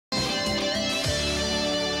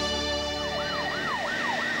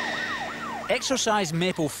Exercise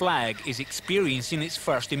Maple Flag is experiencing its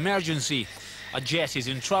first emergency. A jet is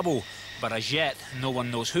in trouble, but as yet, no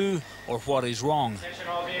one knows who or what is wrong.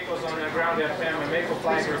 All vehicles on the ground FM, Maple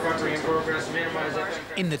Flag recovery in progress, minimize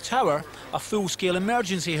FM. In the tower, a full-scale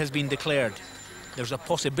emergency has been declared. There's a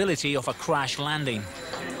possibility of a crash landing.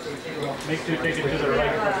 Make two, take it to the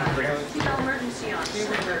right. Emergency on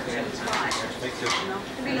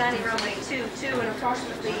 2:05. We'll be landing runway 22 in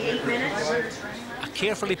approximately 8 minutes. A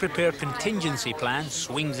carefully prepared contingency plan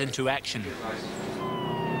swings into action.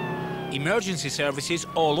 Emergency services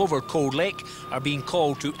all over Cold Lake are being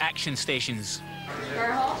called to action stations.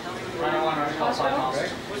 Who's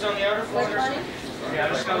on the outer floor? Yeah,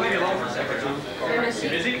 I'm just going to leave you alone for a second. MSC,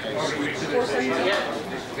 Busy?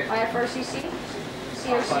 417, IFRCC,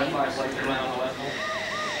 COC.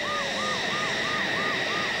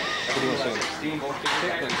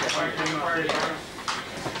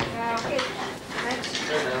 Okay, thanks.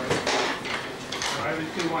 Island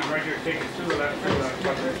 2-1 right here, take it to the left,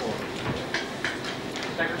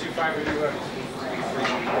 Sector 2-5, we do left.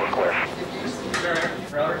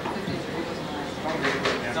 Router.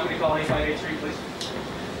 Somebody call 8583, please.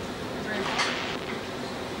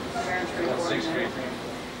 633.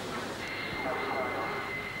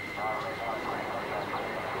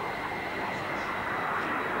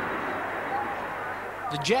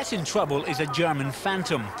 The jet in trouble is a German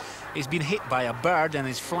Phantom. It's been hit by a bird and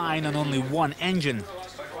is flying on only one engine.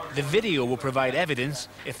 The video will provide evidence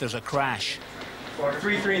if there's a crash.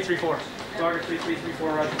 33 and 34. Target 3334,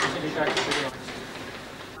 Roger. Continue back to the video.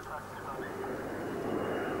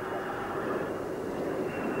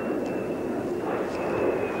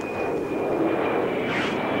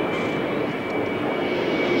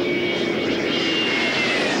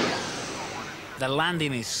 The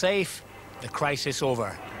landing is safe, the crisis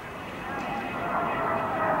over.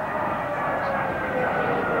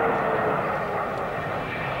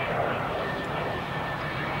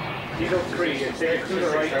 Diesel 3, it's there to the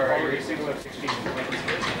right, already signal at 16.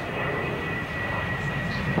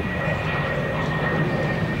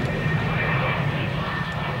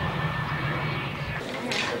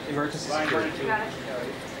 Emergency security. Got it.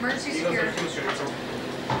 Emergency security.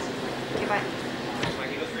 Okay, bye.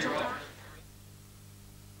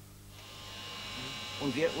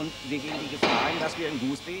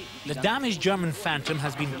 The damaged German Phantom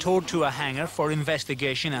has been towed to a hangar for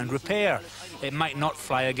investigation and repair. It might not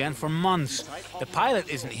fly again for months. The pilot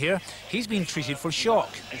isn't here. He's been treated for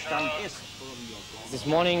shock. This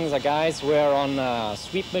morning the guys were on a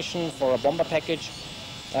sweep mission for a bomber package.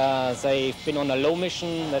 They've been on a low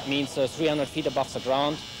mission, that means 300 feet above the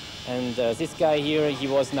ground. And this guy here, he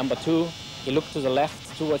was number 2. He looked to the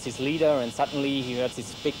left towards his leader, and suddenly he heard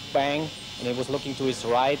this big bang, and he was looking to his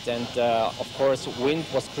right, and of course wind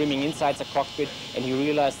was screaming inside the cockpit, and he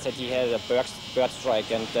realized that he had a bird strike.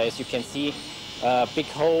 And as you can see, a big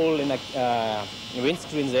hole in the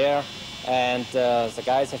windscreen there, and the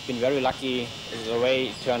guys have been very lucky the way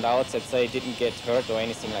it turned out, that they didn't get hurt or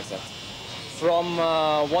anything like that. From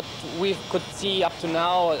what we could see up to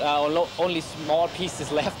now, only small pieces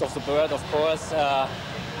left of the bird, of course.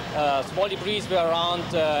 Small debris were around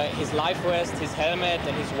his life vest, his helmet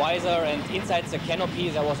and his visor, and inside the canopy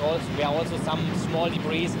there were also some small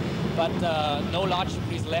debris, but no large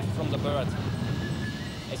debris left from the bird.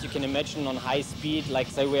 As you can imagine, on high speed, like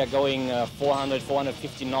say we are going 400,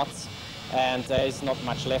 450 knots, and there is not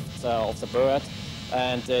much left of the bird.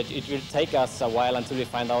 And it will take us a while until we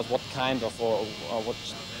find out what kind of or what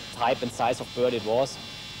type and size of bird it was.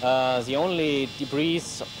 The only debris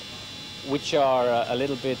which are a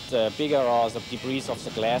little bit bigger are the debris of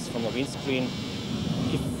the glass from the windscreen.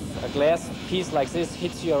 If a glass piece like this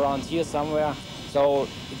hits you around here somewhere, so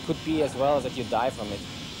it could be as well that you die from it.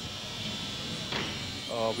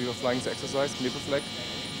 We were flying the exercise, Maple Flag,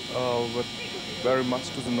 but very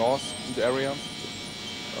much to the north in the area.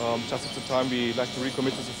 Just at the time we like to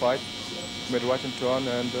recommit to the fight, we made a right-hand turn,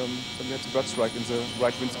 and then we had the bird strike in the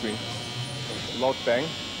right windscreen. A loud bang,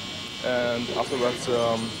 and afterwards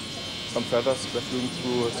some feathers were flying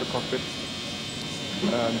through the cockpit,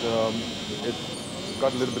 and it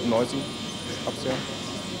got a little bit noisy up there.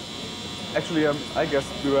 Actually, I guess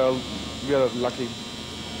we were lucky,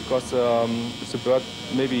 because if the bird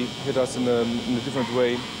maybe hit us in a different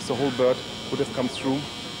way, the whole bird would have come through,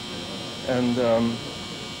 and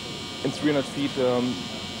in 300 feet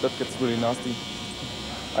that gets really nasty.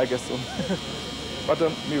 I guess so. But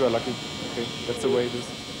we were lucky. Okay, that's the way it is.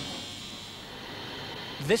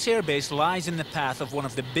 This airbase lies in the path of one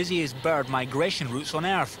of the busiest bird migration routes on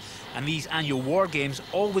Earth, and these annual war games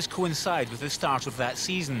always coincide with the start of that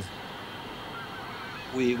season.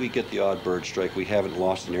 We get the odd bird strike. We haven't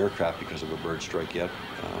lost an aircraft because of a bird strike yet.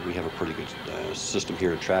 We have a pretty good system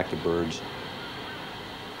here to track the birds.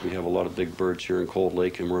 We have a lot of big birds here in Cold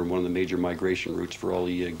Lake, and we're in one of the major migration routes for all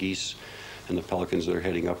the geese and the pelicans that are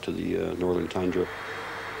heading up to the northern tundra.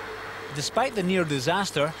 Despite the near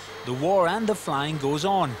disaster, the war and the flying goes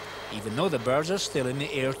on, even though the birds are still in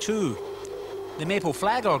the air too. The Maple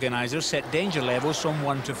Flag organisers set danger levels from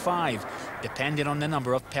 1 to 5, depending on the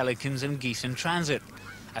number of pelicans and geese in transit.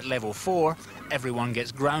 At level 4, everyone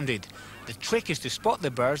gets grounded. The trick is to spot the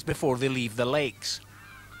birds before they leave the lakes.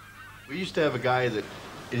 We used to have a guy that,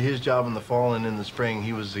 in his job in the fall and in the spring,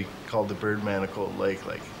 he called the Birdman of Cold Lake.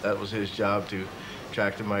 Like, that was his job, to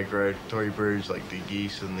track the migratory birds like the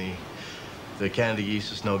geese and the Canada geese,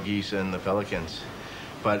 the snow geese, and the pelicans.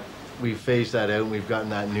 But we've phased that out and we've gotten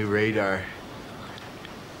that new radar.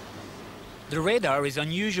 The radar is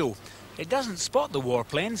unusual. It doesn't spot the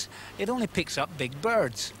warplanes, it only picks up big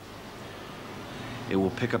birds. It will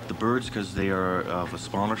pick up the birds because they are of a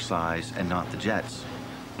smaller size and not the jets.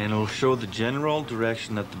 And it'll show the general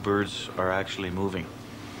direction that the birds are actually moving.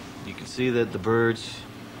 You can see that the birds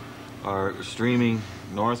are streaming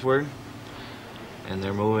northward and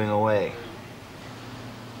they're moving away.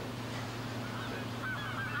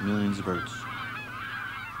 Millions of birds.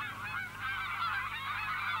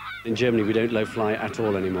 In Germany, we don't low fly at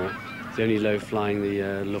all anymore. The only low flying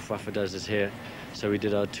the Luftwaffe does is here. So we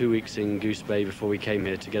did our 2 weeks in Goose Bay before we came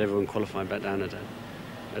here to get everyone qualified back down at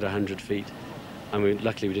 100 feet. And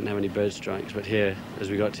luckily we didn't have any bird strikes, but here, as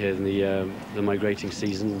we got here in the migrating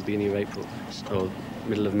season, beginning of April, or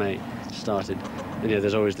middle of May, started. And yeah,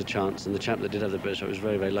 there's always the chance, and the chap that did have the bird strike was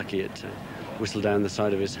very, very lucky. It whistled down the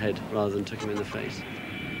side of his head rather than took him in the face.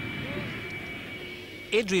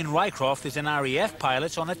 Adrian Rycroft is an RAF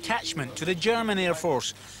pilot on attachment to the German Air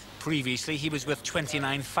Force. Previously, he was with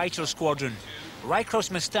 29 Fighter Squadron.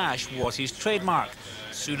 Rycroft's moustache was his trademark.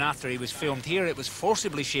 Soon after he was filmed here, it was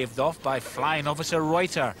forcibly shaved off by Flying Officer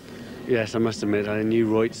Reuter. Yes, I must admit, I knew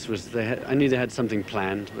Reutz was... I knew they had something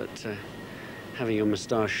planned, but having your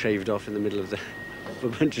moustache shaved off in the middle of a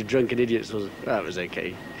bunch of drunken idiots that was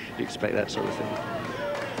okay. You expect that sort of thing.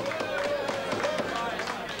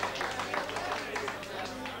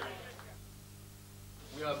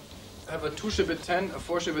 We have a 2-ship at 10, a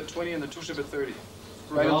 4-ship at 20, and a 2-ship at 30.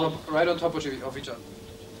 Right on top of each other.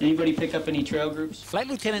 Anybody pick up any trail groups? Flight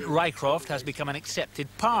Lieutenant Rycroft has become an accepted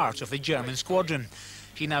part of the German squadron.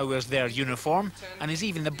 He now wears their uniform and is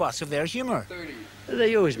even the butt of their humour.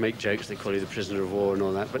 They always make jokes, they call you the prisoner of war and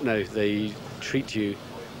all that, but no, they treat you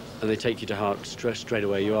and they take you to heart straight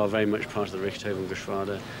away. You are very much part of the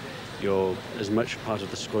Richthofen-Geschwader. You're as much part of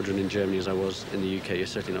the squadron in Germany as I was in the UK. You're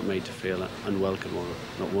certainly not made to feel unwelcome or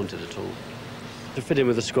not wanted at all. To fit in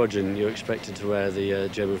with the squadron, you're expected to wear the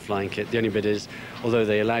German flying kit. The only bit is, although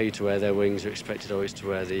they allow you to wear their wings, you're expected always to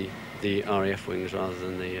wear the RAF wings rather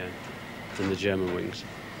than the German wings.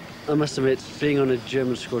 I must admit, being on a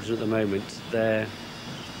German squadron at the moment, they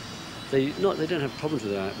don't have problems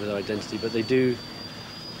with their identity, but they do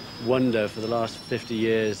wonder. For the last 50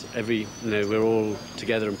 years, we're all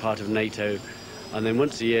together and part of NATO, and then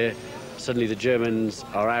once a year, suddenly the Germans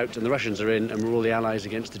are out and the Russians are in, and we're all the allies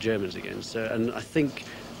against the Germans again. So, and I think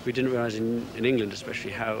we didn't realise in England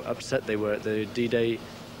especially how upset they were at the D-Day,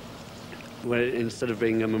 where instead of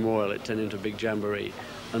being a memorial it turned into a big jamboree,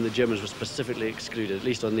 and the Germans were specifically excluded. At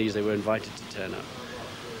least on these they were invited to turn up.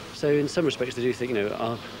 So in some respects they do think,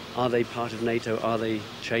 are they part of NATO? Are they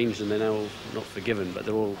changed and they're now not forgiven, but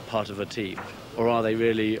they're all part of a team? Or are they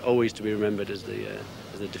really always to be remembered as the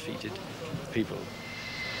defeated people?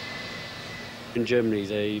 In Germany,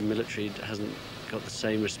 the military hasn't got the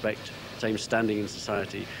same respect, same standing in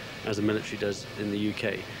society as the military does in the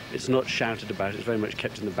UK. It's not shouted about, it's very much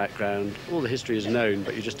kept in the background. All the history is known,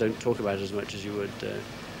 but you just don't talk about it as much as you would,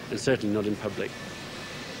 and certainly not in public.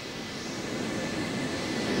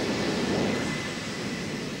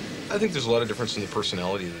 I think there's a lot of difference in the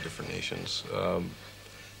personality of the different nations. The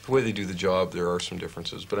way they do the job, there are some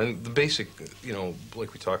differences, but the basic,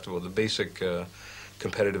 like we talked about, the basic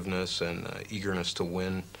competitiveness and eagerness to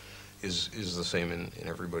win is the same in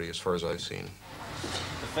everybody as far as I've seen.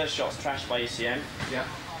 The first shot's trashed by ECM. Yeah.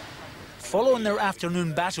 Following their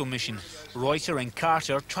afternoon battle mission, Reuter and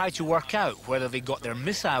Carter tried to work out whether they got their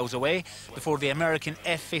missiles away before the American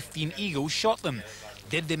F-15 Eagle shot them.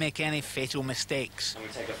 Did they make any fatal mistakes? And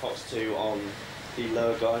we take a Fox 2 on the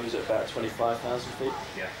lower guy who's at about 25,000 feet.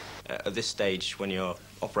 Yeah. At this stage, when you're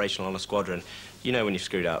operational on a squadron, you know when you've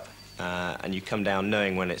screwed up. and you come down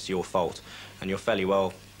knowing when it's your fault, and you're fairly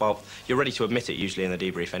well, you're ready to admit it usually in the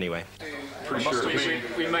debrief anyway. Pretty sure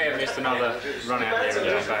we may have missed another run out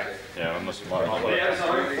there. Yeah, we must have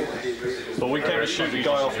But we came to shoot the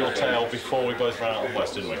guy off your tail before we both ran out of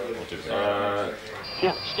west, didn't we?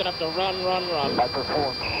 Yeah, just gonna have to run.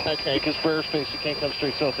 Okay. Because for airspace, you can't come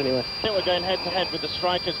straight south anyway. I think we're going head to head with the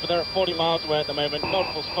strikers, but they're at 40 miles away at the moment.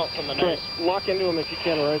 Multiple spots on the nose. Lock into them if you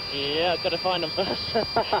can, right? Yeah, I've got to find them first.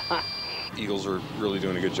 Eagles are really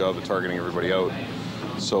doing a good job of targeting everybody out.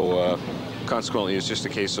 So consequently, it's just a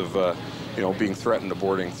case of you know, being threatened to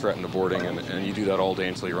boarding, and you do that all day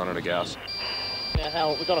until you run out of gas. Yeah,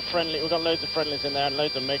 hell, we've got loads of friendlies in there and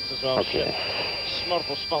loads of MiGs as well. Okay. Just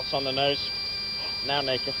multiple spots on the nose. Now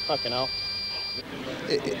naked, fucking hell.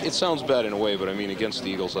 It sounds bad in a way, but I mean, against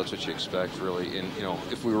the Eagles, that's what you expect, really. And you know,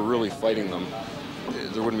 if we were really fighting them,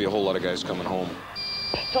 there wouldn't be a whole lot of guys coming home.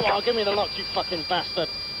 Come on, give me the lock, you fucking bastard.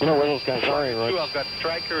 You know where those guys are, right? I've got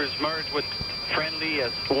strikers merged with friendly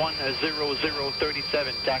as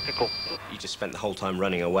 10037 tactical. You just spent the whole time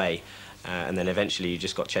running away, and then eventually you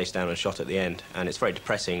just got chased down and shot at the end. And it's very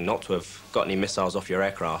depressing not to have got any missiles off your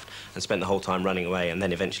aircraft and spent the whole time running away, and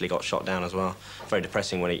then eventually got shot down as well. Very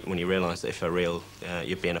depressing when you realise that if for real,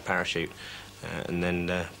 you'd be in a parachute, and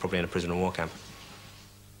then probably in a prisoner of war camp.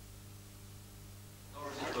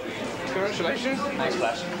 Congratulations. Thanks,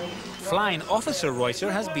 Flash. Flying Officer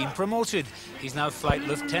Reuter has been promoted. He's now Flight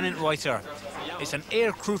Lieutenant Reuter. It's an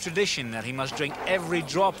air crew tradition that he must drink every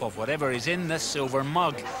drop of whatever is in the silver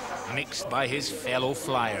mug, mixed by his fellow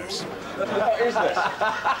flyers. What is this?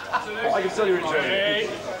 I can tell you're enjoying it.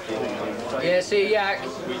 Yeah, see, yak.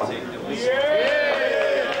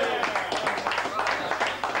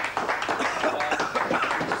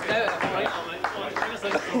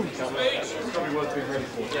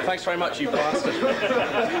 Thanks very much, you bastard.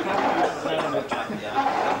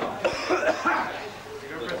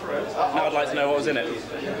 Now I'd like to know what was in it.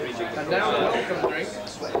 And now the welcome drink.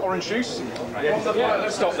 Orange juice? Yeah,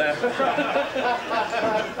 let's stop there.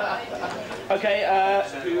 Okay,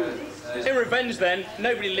 in revenge then,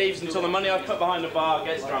 nobody leaves until the money I've put behind the bar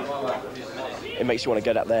gets drunk. It makes you want to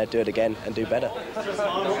get up there, do it again, and do better.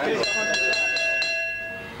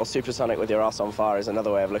 Or supersonic with your ass on fire is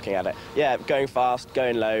another way of looking at it. Yeah, going fast,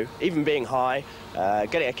 going low, even being high,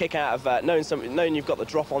 getting a kick out of knowing you've got the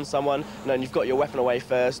drop on someone, knowing you've got your weapon away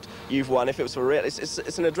first, you've won. If it was for real, it's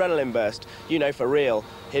an adrenaline burst. You know for real,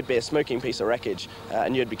 he'd be a smoking piece of wreckage,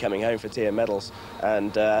 and you'd be coming home for tier medals.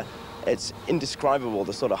 And it's indescribable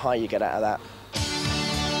the sort of high you get out of that.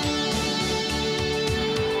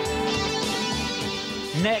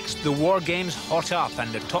 Next, the war games hot up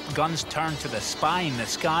and the Top Guns turn to the spy in the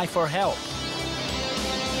sky for help.